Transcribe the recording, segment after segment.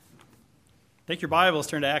Take your Bibles,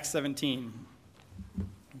 turn to Acts 17.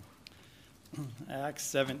 Acts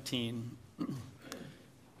 17.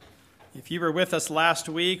 If you were with us last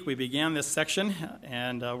week, we began this section,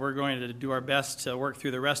 and we're going to do our best to work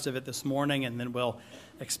through the rest of it this morning, and then we'll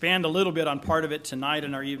expand a little bit on part of it tonight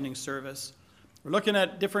in our evening service. We're looking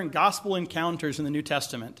at different gospel encounters in the New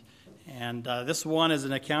Testament, and this one is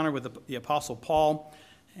an encounter with the Apostle Paul.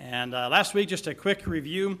 And last week, just a quick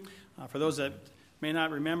review for those that may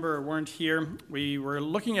not remember or weren't here, we were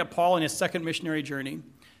looking at Paul and his second missionary journey.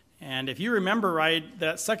 And if you remember right,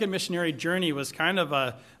 that second missionary journey was kind of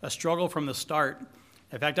a struggle from the start.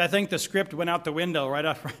 In fact, I think the script went out the window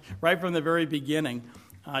right from the very beginning.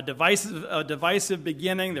 A divisive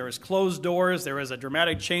beginning, there was closed doors, there was a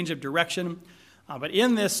dramatic change of direction. But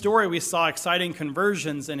in this story, we saw exciting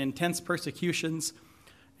conversions and intense persecutions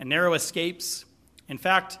and narrow escapes. In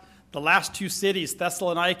fact, the last two cities,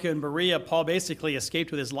 Thessalonica and Berea, Paul basically escaped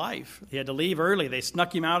with his life. He had to leave early. They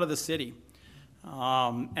snuck him out of the city.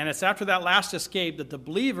 And it's after that last escape that the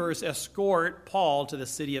believers escort Paul to the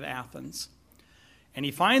city of Athens. And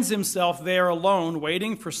he finds himself there alone,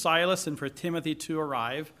 waiting for Silas and for Timothy to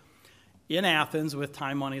arrive in Athens with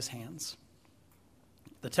time on his hands.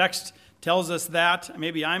 The text tells us that.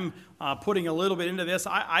 Maybe I'm putting a little bit into this.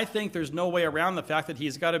 I think there's no way around the fact that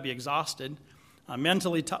he's got to be exhausted.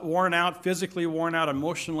 Mentally worn out, physically worn out,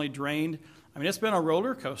 emotionally drained. I mean, it's been a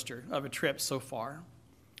roller coaster of a trip so far.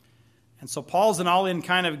 And so Paul's an all-in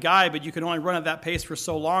kind of guy, but you can only run at that pace for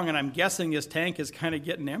so long, and I'm guessing his tank is kind of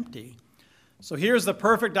getting empty. So here's the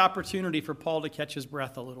perfect opportunity for Paul to catch his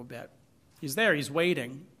breath a little bit. He's there, he's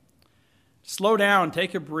waiting. Slow down,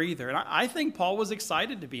 take a breather. And I think Paul was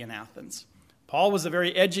excited to be in Athens. Paul was a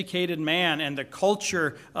very educated man, and the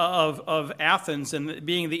culture of Athens and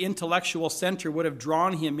being the intellectual center would have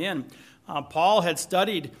drawn him in. Paul had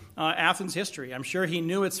studied Athens history. I'm sure he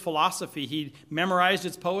knew its philosophy. He memorized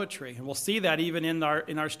its poetry, and we'll see that even in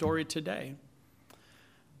our story today.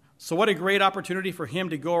 So what a great opportunity for him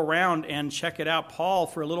to go around and check it out. Paul,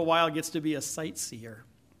 for a little while, gets to be a sightseer.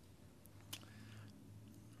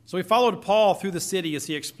 So we followed Paul through the city as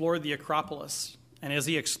he explored the Acropolis. And as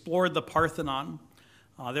he explored the Parthenon,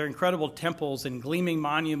 their incredible temples and gleaming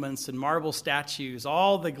monuments and marble statues,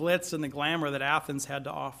 all the glitz and the glamour that Athens had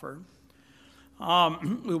to offer.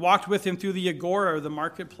 We walked with him through the Agora, or the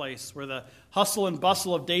marketplace, where the hustle and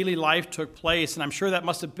bustle of daily life took place. And I'm sure that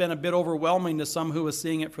must have been a bit overwhelming to some who was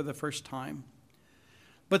seeing it for the first time.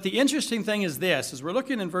 But the interesting thing is this, as we're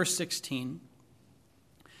looking in verse 16,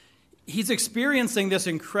 he's experiencing this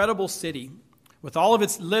incredible city with all of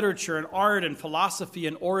its literature and art and philosophy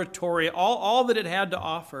and oratory, all that it had to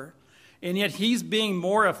offer. And yet he's being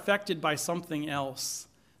more affected by something else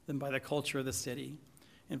than by the culture of the city.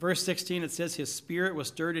 In verse 16, it says, his spirit was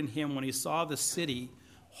stirred in him when he saw the city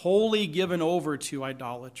wholly given over to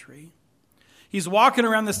idolatry. He's walking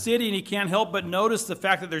around the city and he can't help but notice the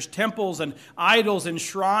fact that there's temples and idols and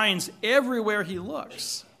shrines everywhere he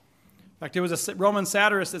looks. In fact, there was a Roman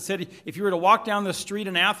satirist that said, if you were to walk down the street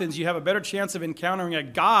in Athens, you have a better chance of encountering a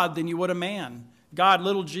god than you would a man. God,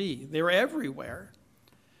 little g. They were everywhere.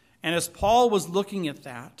 And as Paul was looking at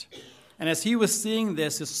that, and as he was seeing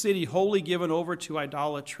this city wholly given over to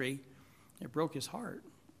idolatry, it broke his heart.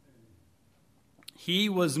 He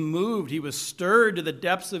was moved. He was stirred to the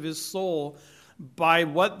depths of his soul by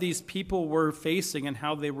what these people were facing and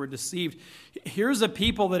how they were deceived. Here's a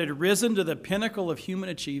people that had risen to the pinnacle of human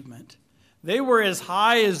achievement. They were as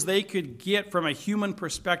high as they could get from a human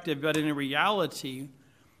perspective, but in reality,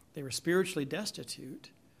 they were spiritually destitute.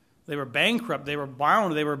 They were bankrupt, they were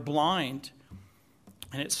bound, they were blind.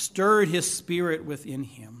 And it stirred his spirit within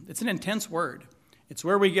him. It's an intense word. It's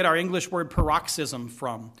where we get our English word paroxysm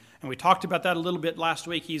from. And we talked about that a little bit last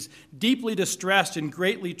week. He's deeply distressed and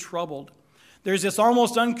greatly troubled. There's this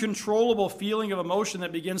almost uncontrollable feeling of emotion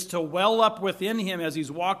that begins to well up within him as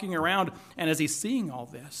he's walking around and as he's seeing all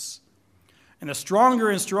this. And the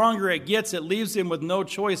stronger and stronger it gets, it leaves him with no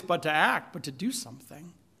choice but to act, but to do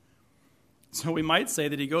something. So we might say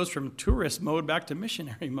that he goes from tourist mode back to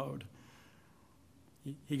missionary mode.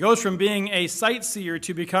 He goes from being a sightseer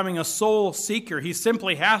to becoming a soul seeker. He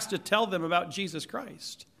simply has to tell them about Jesus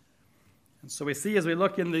Christ. And so we see as we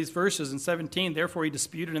look in these verses in 17, therefore he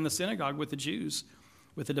disputed in the synagogue with the Jews,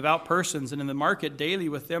 with the devout persons, and in the market daily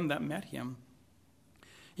with them that met him.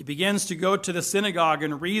 He begins to go to the synagogue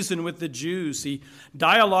and reason with the Jews. He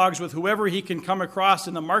dialogues with whoever he can come across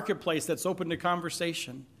in the marketplace that's open to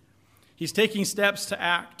conversation. He's taking steps to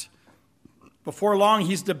act. Before long,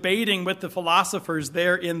 he's debating with the philosophers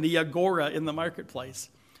there in the Agora in the marketplace,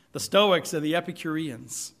 the Stoics and the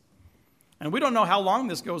Epicureans. And we don't know how long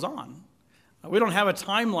this goes on. We don't have a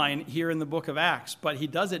timeline here in the book of Acts, but he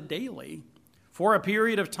does it daily for a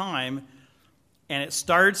period of time, and it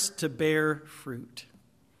starts to bear fruit.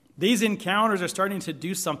 These encounters are starting to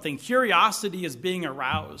do something. Curiosity is being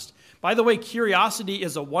aroused. By the way, curiosity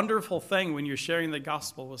is a wonderful thing when you're sharing the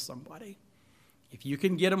gospel with somebody. If you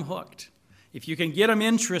can get them hooked, if you can get them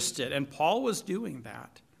interested, and Paul was doing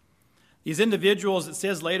that. These individuals, it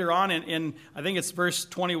says later on in I think it's verse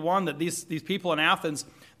 21, that these people in Athens,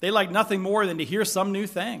 they like nothing more than to hear some new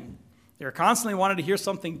thing. They were constantly wanted to hear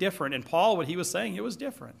something different. And Paul, what he was saying, it was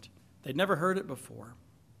different. They'd never heard it before.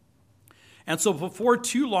 And so before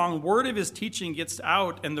too long, word of his teaching gets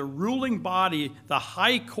out, and the ruling body, the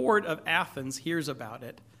high court of Athens, hears about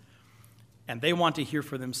it. And they want to hear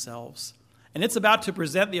for themselves. And it's about to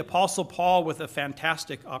present the Apostle Paul with a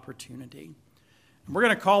fantastic opportunity. And we're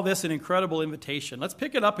going to call this an incredible invitation. Let's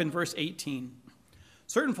pick it up in verse 18.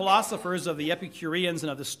 Certain philosophers of the Epicureans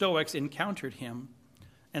and of the Stoics encountered him.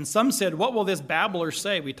 And some said, "What will this babbler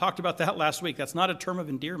say?" We talked about that last week. That's not a term of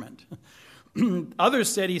endearment. Others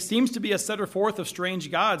said, "He seems to be a setter forth of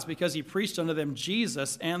strange gods because he preached unto them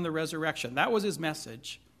Jesus and the resurrection." That was his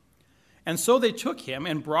message. And so they took him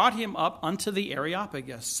and brought him up unto the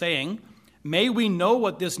Areopagus, saying, "May we know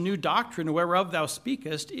what this new doctrine whereof thou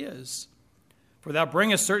speakest is? For thou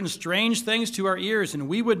bringest certain strange things to our ears, and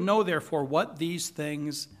we would know therefore what these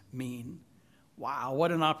things mean." Wow,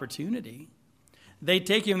 what an opportunity. They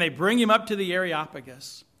take him, they bring him up to the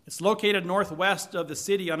Areopagus. It's located northwest of the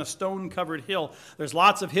city on a stone-covered hill. There's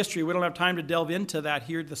lots of history. We don't have time to delve into that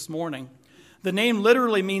here this morning. The name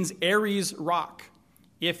literally means Ares rock.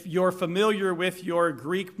 If you're familiar with your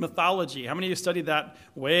Greek mythology, how many of you studied that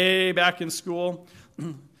way back in school?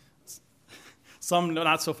 Some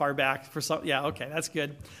not so far back. For some, yeah, okay, that's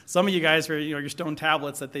good. Some of you guys are, your stone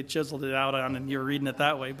tablets that they chiseled it out on, and you're reading it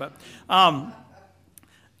that way. But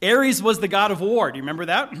Ares was the god of war. Do you remember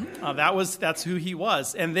that? That's who he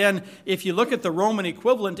was. And then if you look at the Roman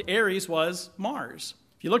equivalent, Ares was Mars.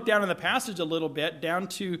 If you look down in the passage a little bit, down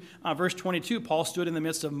to verse 22, Paul stood in the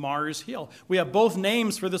midst of Mars Hill. We have both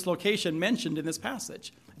names for this location mentioned in this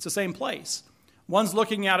passage. It's the same place. One's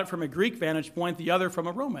looking at it from a Greek vantage point, the other from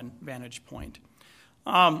a Roman vantage point.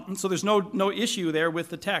 So there's no issue there with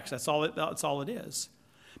the text. That's all it is.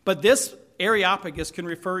 But this Areopagus can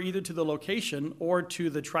refer either to the location or to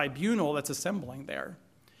the tribunal that's assembling there.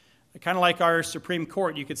 Kind of like our Supreme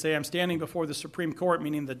Court. You could say, I'm standing before the Supreme Court,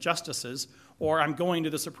 meaning the justices, or I'm going to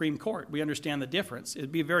the Supreme Court. We understand the difference.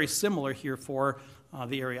 It'd be very similar here for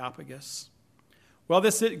the Areopagus. Well,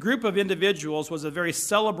 this group of individuals was a very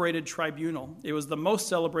celebrated tribunal. It was the most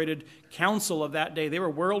celebrated council of that day. They were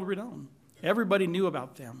world-renowned. Everybody knew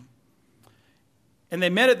about them. And they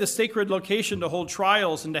met at the sacred location to hold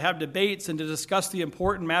trials and to have debates and to discuss the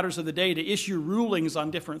important matters of the day, to issue rulings on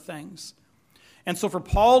different things. And so for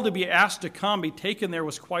Paul to be asked to come, be taken there,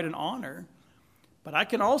 was quite an honor. But I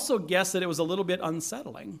can also guess that it was a little bit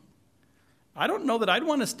unsettling. I don't know that I'd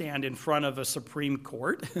want to stand in front of a Supreme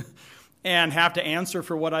Court and have to answer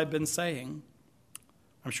for what I've been saying.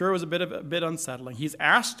 I'm sure it was a bit unsettling. He's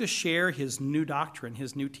asked to share his new doctrine,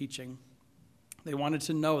 his new teaching. They wanted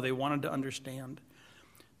to know, they wanted to understand.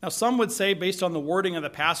 Now, some would say, based on the wording of the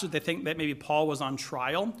passage, they think that maybe Paul was on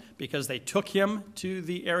trial because they took him to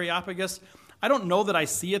the Areopagus. I don't know that I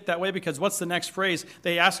see it that way, because what's the next phrase?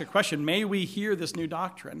 They ask a question, may we hear this new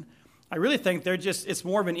doctrine? I really think it's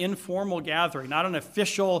more of an informal gathering, not an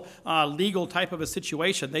official legal type of a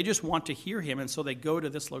situation. They just want to hear him, and so they go to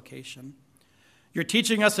this location. You're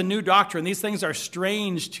teaching us a new doctrine. These things are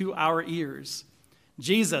strange to our ears.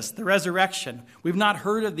 Jesus, the resurrection. We've not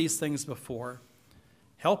heard of these things before.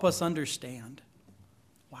 Help us understand.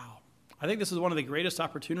 Wow. I think this is one of the greatest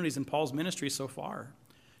opportunities in Paul's ministry so far,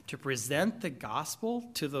 to present the gospel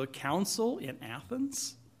to the council in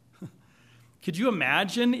Athens. Could you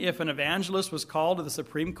imagine if an evangelist was called to the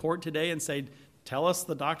Supreme Court today and said, tell us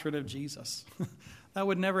the doctrine of Jesus? That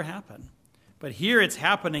would never happen. But here it's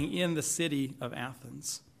happening in the city of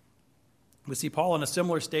Athens. We see Paul in a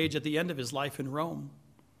similar stage at the end of his life in Rome.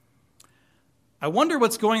 I wonder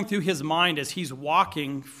what's going through his mind as he's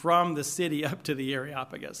walking from the city up to the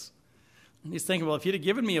Areopagus. And he's thinking, well, if you'd have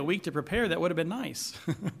given me a week to prepare, that would have been nice.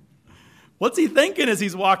 What's he thinking as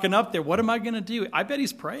he's walking up there? What am I going to do? I bet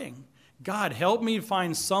he's praying. God, help me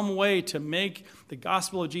find some way to make the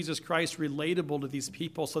gospel of Jesus Christ relatable to these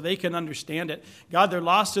people so they can understand it. God, they're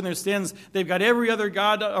lost in their sins. They've got every other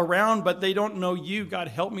God around, but they don't know you. God,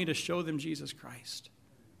 help me to show them Jesus Christ.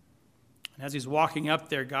 And as he's walking up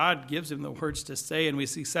there, God gives him the words to say, and we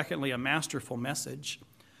see, secondly, a masterful message.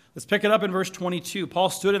 Let's pick it up in verse 22. Paul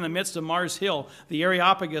stood in the midst of Mars Hill, the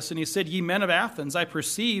Areopagus, and he said, "Ye men of Athens, I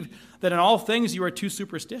perceive that in all things you are too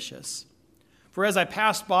superstitious. For as I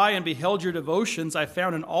passed by and beheld your devotions, I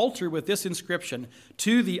found an altar with this inscription,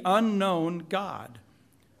 To the unknown God.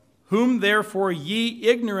 Whom therefore ye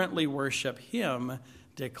ignorantly worship, him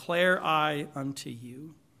declare I unto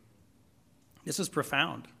you." This is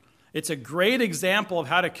profound. It's a great example of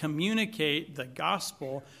how to communicate the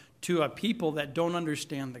gospel to a people that don't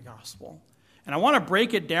understand the gospel. And I want to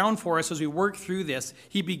break it down for us as we work through this.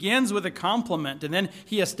 He begins with a compliment, and then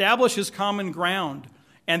he establishes common ground.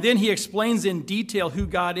 And then he explains in detail who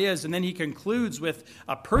God is, and then he concludes with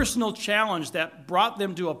a personal challenge that brought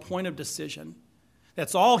them to a point of decision.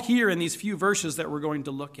 That's all here in these few verses that we're going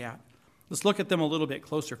to look at. Let's look at them a little bit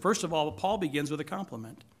closer. First of all, Paul begins with a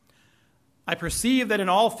compliment. "I perceive that in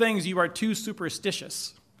all things you are too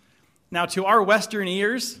superstitious." Now, to our Western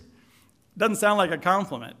ears, doesn't sound like a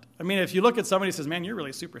compliment. I mean, if you look at somebody who says, "Man, you're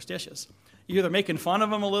really superstitious," you're either making fun of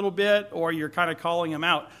them a little bit or you're kind of calling them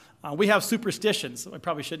out. We have superstitions. I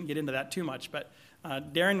probably shouldn't get into that too much, but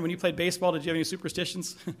Darren, when you played baseball, did you have any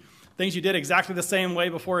superstitions? Things you did exactly the same way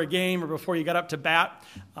before a game or before you got up to bat?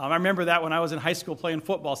 I remember that when I was in high school playing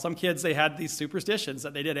football. Some kids, they had these superstitions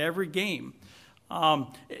that they did every game.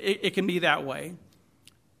 It can be that way.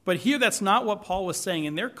 But here, that's not what Paul was saying.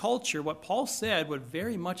 In their culture, what Paul said would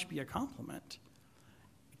very much be a compliment.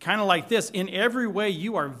 Kind of like this: in every way,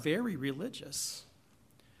 you are very religious.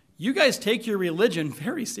 You guys take your religion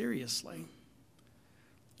very seriously.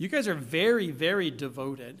 You guys are very, very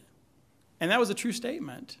devoted. And that was a true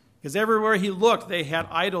statement. Because everywhere he looked, they had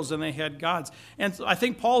idols and they had gods. And I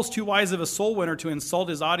think Paul's too wise of a soul winner to insult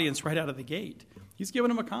his audience right out of the gate. He's giving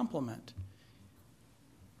them a compliment.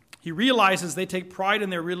 He realizes they take pride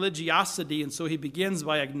in their religiosity, and so he begins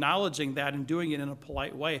by acknowledging that and doing it in a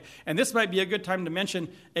polite way. And this might be a good time to mention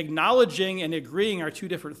acknowledging and agreeing are two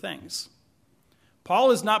different things.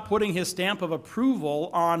 Paul is not putting his stamp of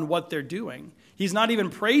approval on what they're doing. He's not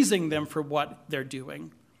even praising them for what they're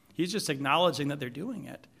doing. He's just acknowledging that they're doing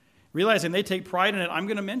it. Realizing they take pride in it, I'm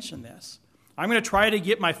going to mention this. I'm going to try to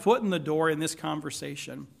get my foot in the door in this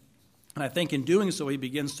conversation. And I think in doing so, he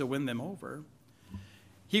begins to win them over.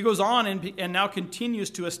 He goes on and now continues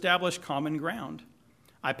to establish common ground.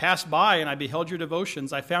 "I passed by and I beheld your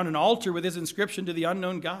devotions. I found an altar with his inscription, To the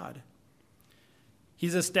unknown God."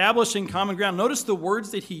 He's establishing common ground. Notice the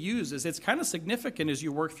words that he uses. It's kind of significant as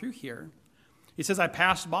you work through here. He says, "I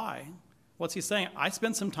passed by." What's he saying? I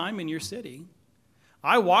spent some time in your city.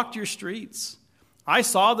 I walked your streets. I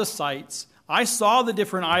saw the sights. I saw the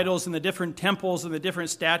different idols and the different temples and the different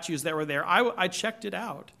statues that were there. I checked it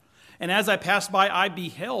out. And as I passed by, I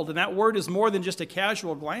beheld. And that word is more than just a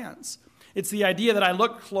casual glance. It's the idea that I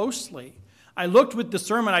looked closely. I looked with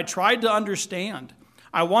discernment. I tried to understand.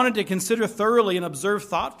 I wanted to consider thoroughly and observe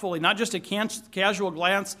thoughtfully, not just a casual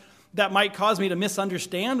glance that might cause me to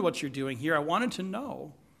misunderstand what you're doing here. I wanted to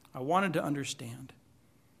know. I wanted to understand.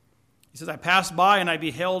 He says, "I passed by and I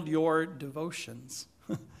beheld your devotions."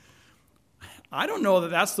 I don't know that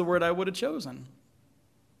that's the word I would have chosen.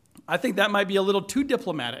 I think that might be a little too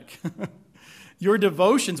diplomatic. Your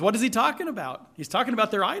devotions, what is he talking about? He's talking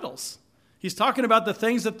about their idols. He's talking about the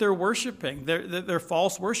things that they're worshiping, their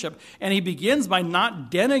false worship. And he begins by not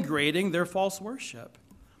denigrating their false worship.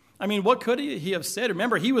 I mean, what could he have said?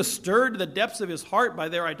 Remember, he was stirred to the depths of his heart by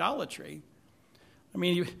their idolatry. I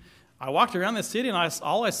mean, I walked around the city and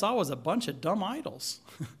all I saw was a bunch of dumb idols.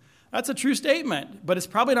 That's a true statement, but it's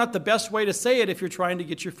probably not the best way to say it if you're trying to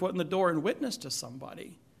get your foot in the door and witness to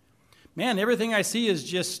somebody. Man, everything I see is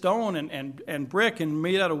just stone and brick and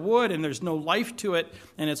made out of wood, and there's no life to it,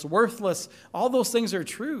 and it's worthless. All those things are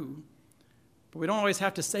true, but we don't always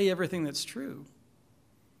have to say everything that's true.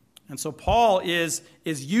 And so Paul is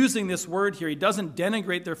using this word here. He doesn't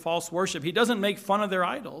denigrate their false worship. He doesn't make fun of their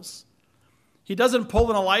idols. He doesn't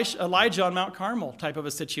pull an Elijah on Mount Carmel type of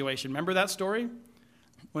a situation. Remember that story?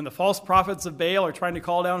 When the false prophets of Baal are trying to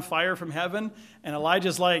call down fire from heaven, and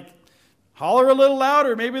Elijah's like, holler a little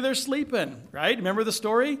louder, maybe they're sleeping, right? Remember the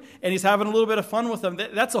story? And he's having a little bit of fun with them.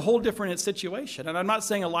 That's a whole different situation. And I'm not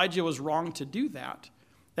saying Elijah was wrong to do that.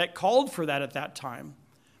 That called for that at that time.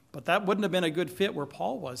 But that wouldn't have been a good fit where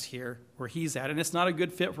Paul was here, where he's at. And it's not a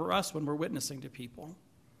good fit for us when we're witnessing to people.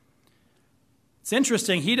 It's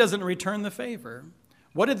interesting, he doesn't return the favor.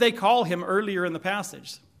 What did they call him earlier in the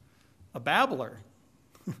passage? A babbler.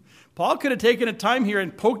 Paul could have taken a time here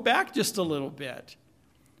and poked back just a little bit.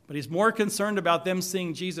 But he's more concerned about them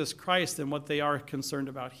seeing Jesus Christ than what they are concerned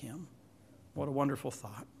about him. What a wonderful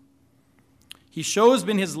thought. He shows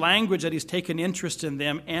in his language that he's taken interest in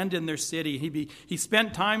them and in their city. He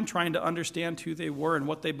spent time trying to understand who they were and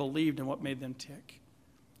what they believed and what made them tick.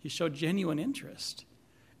 He showed genuine interest.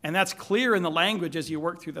 And that's clear in the language as you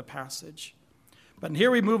work through the passage. But here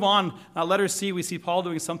we move on. Letter C, we see Paul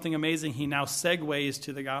doing something amazing. He now segues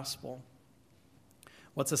to the gospel.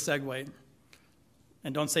 What's a segue?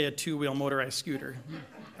 And don't say a two-wheel motorized scooter.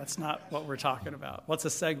 That's not what we're talking about. What's a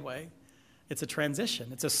segue? It's a transition.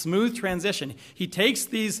 It's a smooth transition. He takes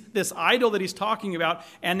this idol that he's talking about,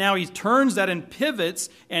 and now he turns that and pivots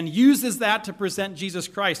and uses that to present Jesus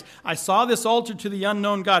Christ. I saw this altar to the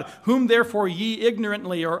unknown God, whom therefore ye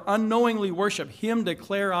ignorantly or unknowingly worship. Him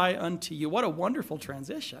declare I unto you. What a wonderful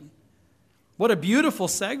transition. What a beautiful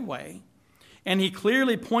segue. And he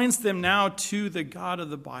clearly points them now to the God of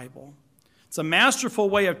the Bible. It's a masterful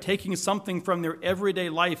way of taking something from their everyday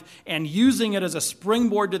life and using it as a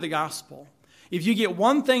springboard to the gospel. If you get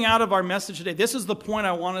one thing out of our message today, this is the point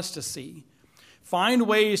I want us to see. Find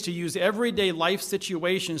ways to use everyday life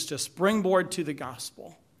situations to springboard to the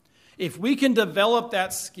gospel. If we can develop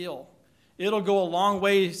that skill, it'll go a long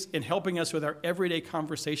ways in helping us with our everyday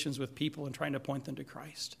conversations with people and trying to point them to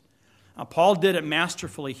Christ. Paul did it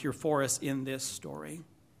masterfully here for us in this story.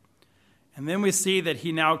 And then we see that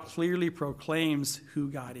he now clearly proclaims who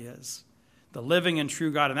God is, the living and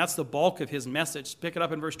true God. And that's the bulk of his message. Pick it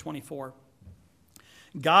up in verse 24.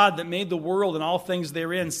 God that made the world and all things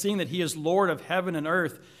therein, seeing that he is Lord of heaven and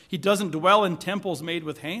earth, he doesn't dwell in temples made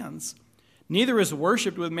with hands. Neither is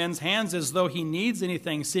worshipped with men's hands as though he needs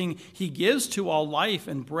anything, seeing he gives to all life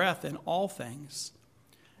and breath and all things.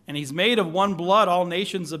 And he's made of one blood all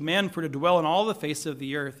nations of men for to dwell in all the face of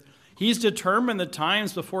the earth. He's determined the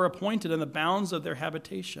times before appointed and the bounds of their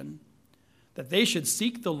habitation, that they should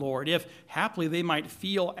seek the Lord, if haply they might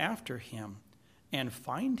feel after him and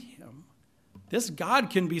find him. This God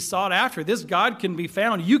can be sought after. This God can be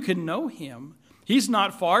found. You can know him. He's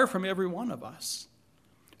not far from every one of us.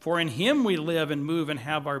 For in him we live and move and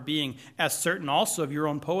have our being, as certain also of your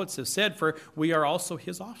own poets have said, for we are also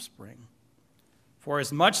his offspring. For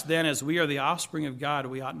as much then as we are the offspring of God,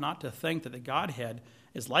 we ought not to think that the Godhead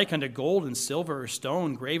is like unto gold and silver or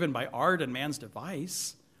stone, graven by art and man's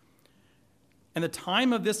device. And the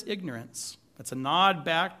time of this ignorance, that's a nod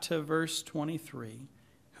back to verse 23,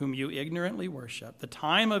 whom you ignorantly worship, the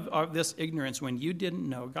time of this ignorance when you didn't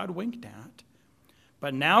know, God winked at,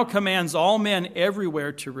 but now commands all men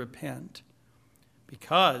everywhere to repent,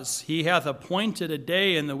 because he hath appointed a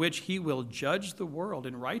day in the which he will judge the world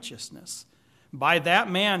in righteousness by that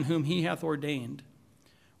man whom he hath ordained,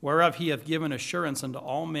 whereof he hath given assurance unto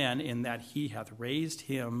all men in that he hath raised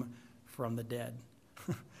him from the dead.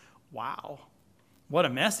 Wow. What a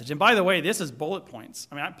message. And by the way, this is bullet points.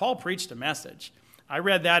 Paul preached a message. I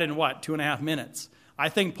read that in 2.5 minutes. I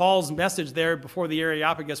think Paul's message there before the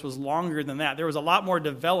Areopagus was longer than that. There was a lot more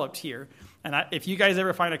developed here. And if you guys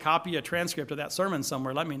ever find a transcript of that sermon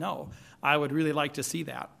somewhere, let me know. I would really like to see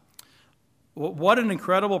that. What an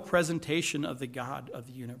incredible presentation of the God of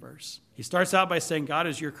the universe. He starts out by saying God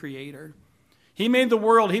is your creator. He made the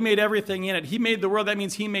world. He made everything in it. He made the world. That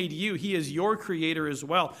means he made you. He is your creator as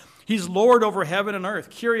well. He's Lord over heaven and earth.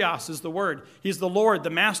 Kyrios is the word. He's the Lord, the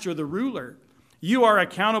master, the ruler. You are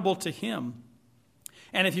accountable to him.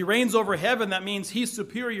 And if he reigns over heaven, that means he's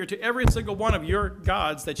superior to every single one of your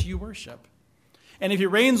gods that you worship. And if he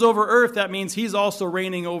reigns over earth, that means he's also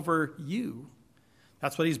reigning over you.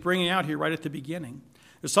 That's what he's bringing out here right at the beginning.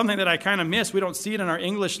 There's something that I kind of miss. We don't see it in our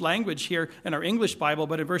English language here, in our English Bible,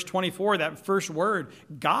 but in verse 24, that first word,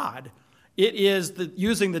 God, it is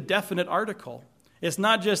using the definite article. It's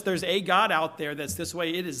not just there's a God out there that's this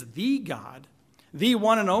way. It is the God, the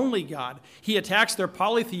one and only God. He attacks their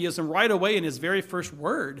polytheism right away in his very first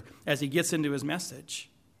word as he gets into his message.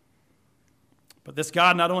 But this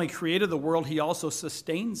God not only created the world, he also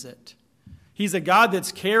sustains it. He's a God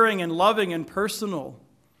that's caring and loving and personal.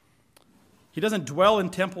 He doesn't dwell in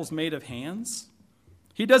temples made of hands.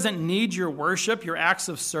 He doesn't need your worship, your acts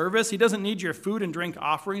of service. He doesn't need your food and drink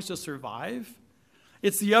offerings to survive.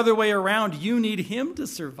 It's the other way around. You need him to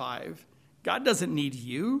survive. God doesn't need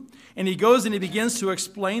you. And he goes and he begins to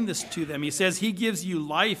explain this to them. He says he gives you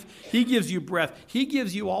life. He gives you breath. He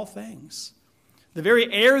gives you all things. The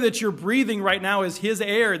very air that you're breathing right now is his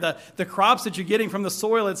air. The crops that you're getting from the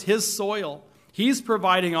soil, it's his soil. He's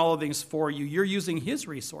providing all of these for you. You're using his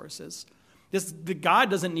resources. The God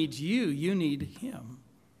doesn't need you. You need him.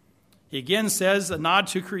 He again says a nod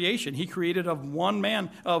to creation. He created of one man,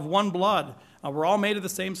 of one blood. We're all made of the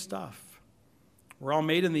same stuff. We're all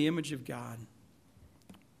made in the image of God.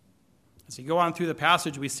 As we go on through the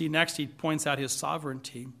passage, we see next he points out his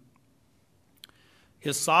sovereignty.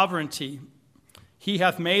 His sovereignty. He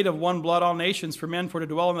hath made of one blood all nations for men for to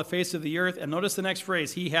dwell on the face of the earth. And notice the next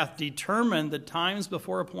phrase. He hath determined the times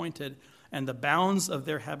before appointed and the bounds of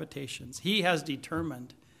their habitations. He has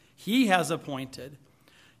determined. He has appointed.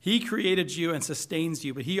 He created you and sustains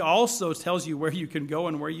you. But he also tells you where you can go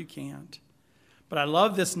and where you can't. But I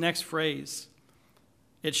love this next phrase.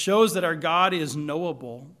 It shows that our God is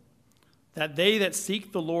knowable. That they that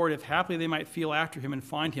seek the Lord, if haply they might feel after him and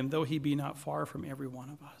find him, though he be not far from every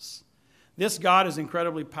one of us. This God is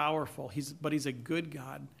incredibly powerful, but he's a good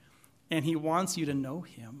God, and he wants you to know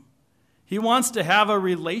him. He wants to have a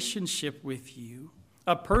relationship with you,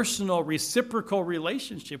 a personal, reciprocal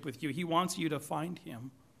relationship with you. He wants you to find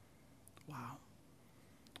him. Wow.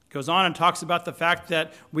 Goes on and talks about the fact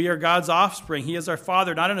that we are God's offspring. He is our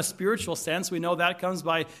Father, not in a spiritual sense. We know that comes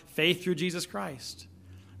by faith through Jesus Christ.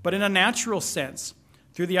 But in a natural sense,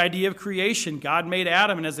 through the idea of creation, God made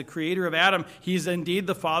Adam, and as the creator of Adam, he's indeed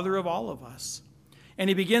the father of all of us. And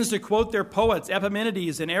he begins to quote their poets,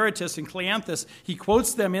 Epimenides and Aratus and Cleanthus. He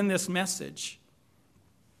quotes them in this message.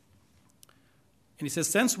 And he says,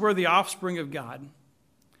 since we're the offspring of God,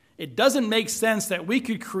 it doesn't make sense that we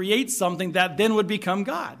could create something that then would become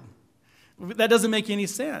God. That doesn't make any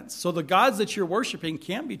sense. So the gods that you're worshiping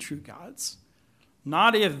can't be true gods.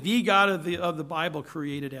 Not if the God of the Bible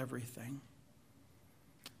created everything.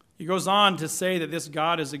 He goes on to say that this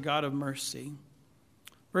God is a God of mercy.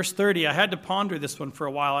 Verse 30, I had to ponder this one for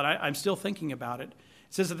a while, and I'm still thinking about it.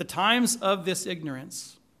 It says, at the times of this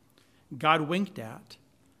ignorance, God winked at,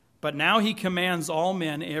 but now he commands all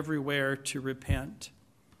men everywhere to repent.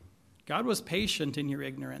 God was patient in your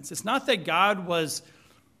ignorance. It's not that God was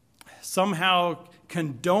somehow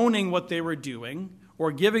condoning what they were doing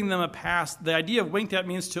or giving them a pass. The idea of winked at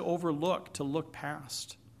means to overlook, to look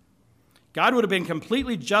past. God would have been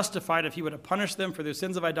completely justified if he would have punished them for their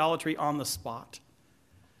sins of idolatry on the spot.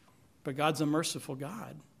 But God's a merciful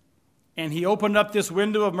God. And he opened up this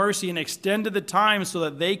window of mercy and extended the time so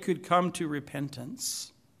that they could come to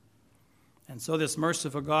repentance. And so this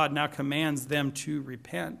merciful God now commands them to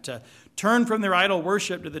repent, to turn from their idol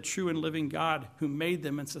worship to the true and living God who made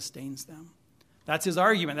them and sustains them. That's his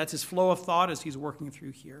argument. That's his flow of thought as he's working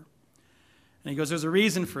through here. And he goes, there's a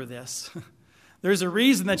reason for this. There's a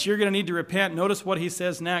reason that you're going to need to repent. Notice what he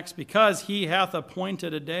says next. Because he hath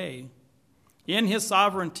appointed a day. In his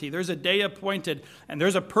sovereignty, there's a day appointed. And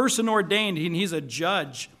there's a person ordained. And he's a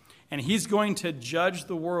judge. And he's going to judge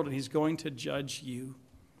the world. And he's going to judge you.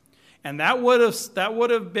 And that would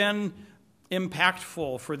have been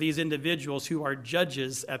impactful for these individuals who are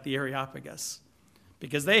judges at the Areopagus.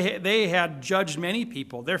 Because they had judged many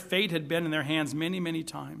people. Their fate had been in their hands many, many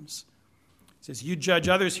times. It says, you judge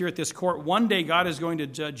others here at this court. One day God is going to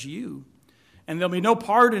judge you. And there'll be no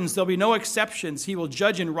pardons. There'll be no exceptions. He will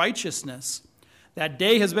judge in righteousness. That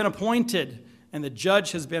day has been appointed, and the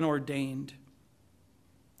judge has been ordained.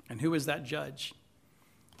 And who is that judge?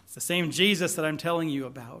 It's the same Jesus that I'm telling you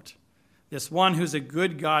about. This one who's a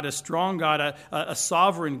good God, a strong God, a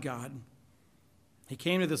sovereign God. He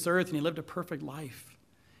came to this earth and he lived a perfect life.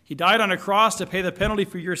 He died on a cross to pay the penalty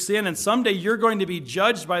for your sin, and someday you're going to be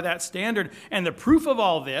judged by that standard. And the proof of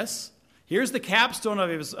all this, here's the capstone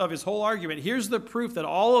of his whole argument. Here's the proof that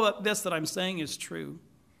all of this that I'm saying is true.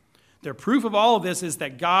 The proof of all of this is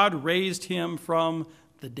that God raised him from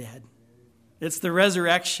the dead. It's the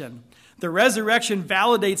resurrection. The resurrection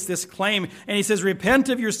validates this claim, and he says, repent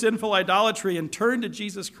of your sinful idolatry and turn to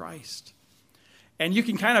Jesus Christ. And you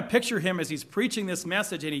can kind of picture him as he's preaching this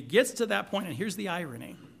message, and he gets to that point, and here's the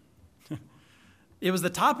irony. It was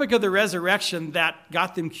the topic of the resurrection that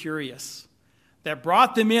got them curious, that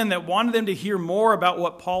brought them in, that wanted them to hear more about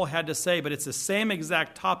what Paul had to say, but it's the same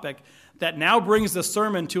exact topic that now brings the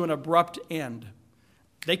sermon to an abrupt end.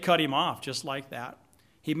 They cut him off just like that.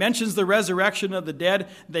 He mentions the resurrection of the dead.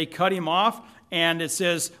 They cut him off. And it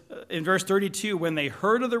says in verse 32, when they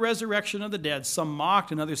heard of the resurrection of the dead, some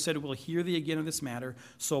mocked and others said, we'll hear thee again of this matter.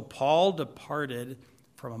 So Paul departed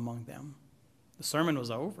from among them. The sermon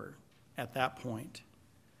was over at that point.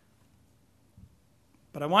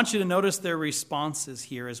 But I want you to notice their responses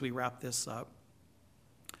here as we wrap this up.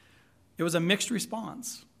 It was a mixed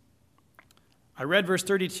response. I read verse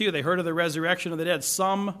 32. They heard of the resurrection of the dead.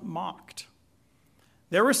 Some mocked.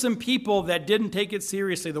 There were some people that didn't take it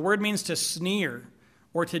seriously. The word means to sneer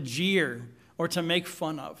or to jeer or to make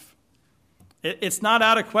fun of. It's not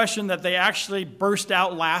out of question that they actually burst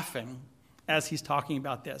out laughing as he's talking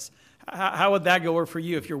about this. How would that go over for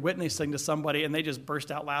you if you're witnessing to somebody and they just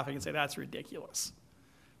burst out laughing and say, that's ridiculous?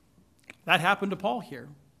 That happened to Paul here.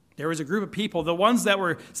 There was a group of people. The ones that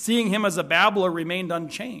were seeing him as a babbler remained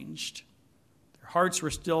unchanged. Their hearts were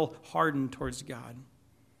still hardened towards God.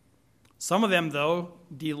 Some of them, though,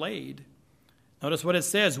 delayed. Notice what it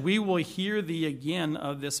says, we will hear thee again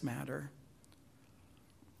of this matter.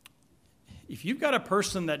 If you've got a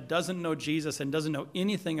person that doesn't know Jesus and doesn't know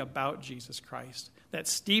anything about Jesus Christ,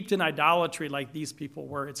 that's steeped in idolatry like these people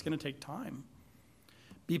were, it's going to take time.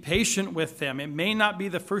 Be patient with them. It may not be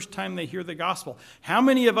the first time they hear the gospel. How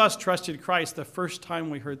many of us trusted Christ the first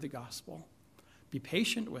time we heard the gospel? Be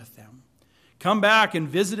patient with them. Come back and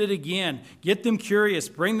visit it again. Get them curious.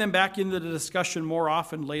 Bring them back into the discussion more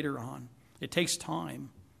often later on. It takes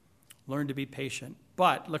time. Learn to be patient.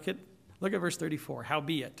 But look at verse 34.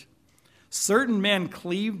 Howbeit, certain men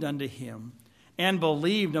cleaved unto him and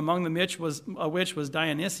believed, among the which was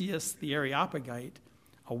Dionysius the Areopagite,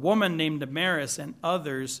 a woman named Damaris, and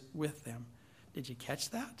others with them. Did you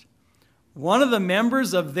catch that? One of the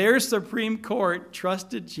members of their Supreme Court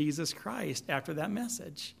trusted Jesus Christ after that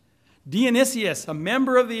message. Dionysius, a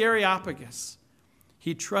member of the Areopagus,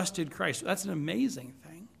 he trusted Christ. That's an amazing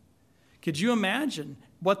thing. Could you imagine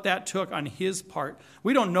what that took on his part?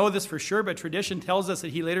 We don't know this for sure, but tradition tells us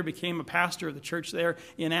that he later became a pastor of the church there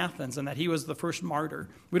in Athens and that he was the first martyr.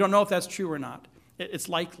 We don't know if that's true or not. It's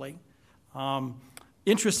likely.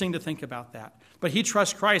 Interesting to think about that. But he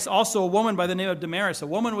trusts Christ. Also, a woman by the name of Damaris. A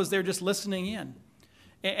woman was there just listening in.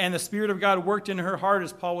 And the Spirit of God worked in her heart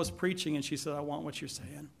as Paul was preaching, and she said, I want what you're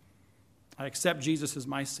saying. I accept Jesus as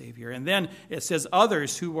my Savior. And then it says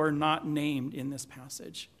others who were not named in this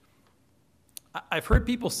passage. I've heard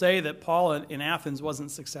people say that Paul in Athens wasn't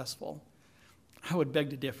successful. I would beg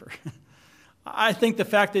to differ. I think the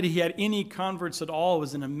fact that he had any converts at all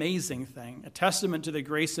was an amazing thing, a testament to the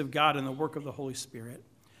grace of God and the work of the Holy Spirit.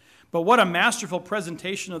 But what a masterful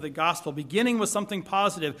presentation of the gospel, beginning with something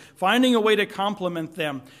positive, finding a way to complement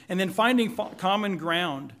them, and then finding common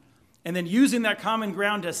ground, and then using that common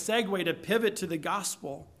ground to segue, to pivot to the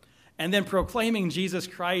gospel, and then proclaiming Jesus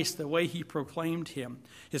Christ the way he proclaimed him.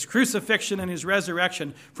 His crucifixion and his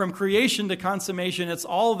resurrection, from creation to consummation, it's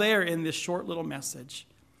all there in this short little message.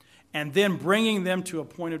 And then bringing them to a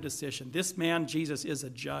point of decision. This man, Jesus, is a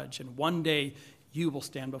judge, and one day you will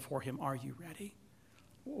stand before him. Are you ready?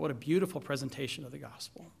 What a beautiful presentation of the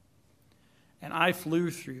gospel. And I flew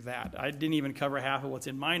through that. I didn't even cover half of what's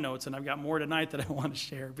in my notes, and I've got more tonight that I want to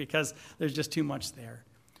share because there's just too much there.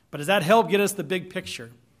 But does that help get us the big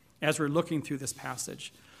picture as we're looking through this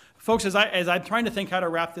passage? Folks, as I'm trying to think how to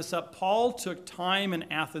wrap this up, Paul took time in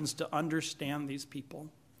Athens to understand these people.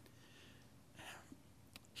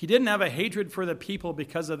 He didn't have a hatred for the people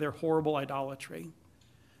because of their horrible idolatry.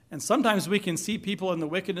 And sometimes we can see people in the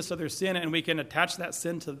wickedness of their sin and we can attach that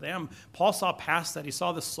sin to them. Paul saw past that. He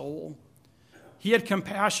saw the soul. He had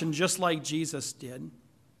compassion just like Jesus did.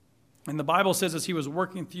 And the Bible says as he was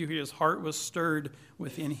working through, his heart was stirred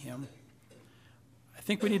within him. I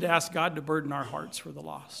think we need to ask God to burden our hearts for the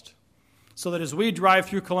lost. So that as we drive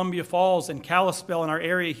through Columbia Falls and Kalispell in our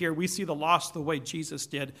area here, we see the lost the way Jesus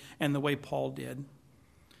did and the way Paul did.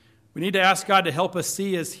 We need to ask God to help us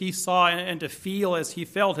see as he saw and to feel as he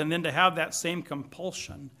felt, and then to have that same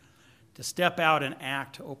compulsion to step out and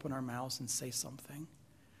act, to open our mouths and say something.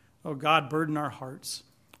 Oh, God, burden our hearts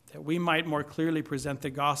that we might more clearly present the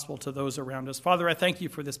gospel to those around us. Father, I thank you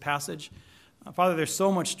for this passage. Father, there's so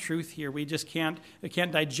much truth here. We can't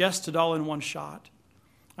digest it all in one shot.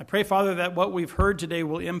 I pray, Father, that what we've heard today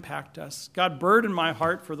will impact us. God, burden my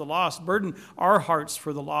heart for the lost. Burden our hearts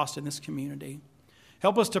for the lost in this community.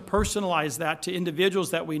 Help us to personalize that to individuals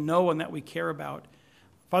that we know and that we care about.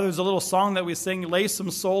 Father, there's a little song that we sing, lay some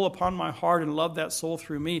soul upon my heart and love that soul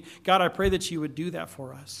through me. God, I pray that you would do that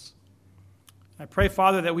for us. I pray,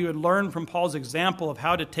 Father, that we would learn from Paul's example of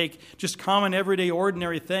how to take just common, everyday,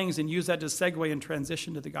 ordinary things and use that to segue and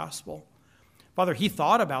transition to the gospel. Father, he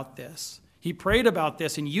thought about this. He prayed about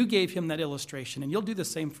this, and you gave him that illustration, and you'll do the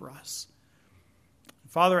same for us.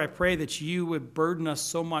 Father, I pray that you would burden us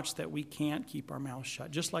so much that we can't keep our mouths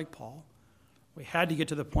shut, just like Paul. We had to get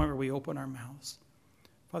to the point where we open our mouths.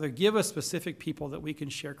 Father, give us specific people that we can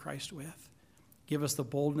share Christ with. Give us the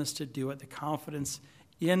boldness to do it, the confidence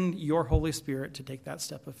in your Holy Spirit to take that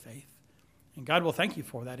step of faith. And God will thank you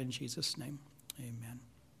for that in Jesus' name. Amen.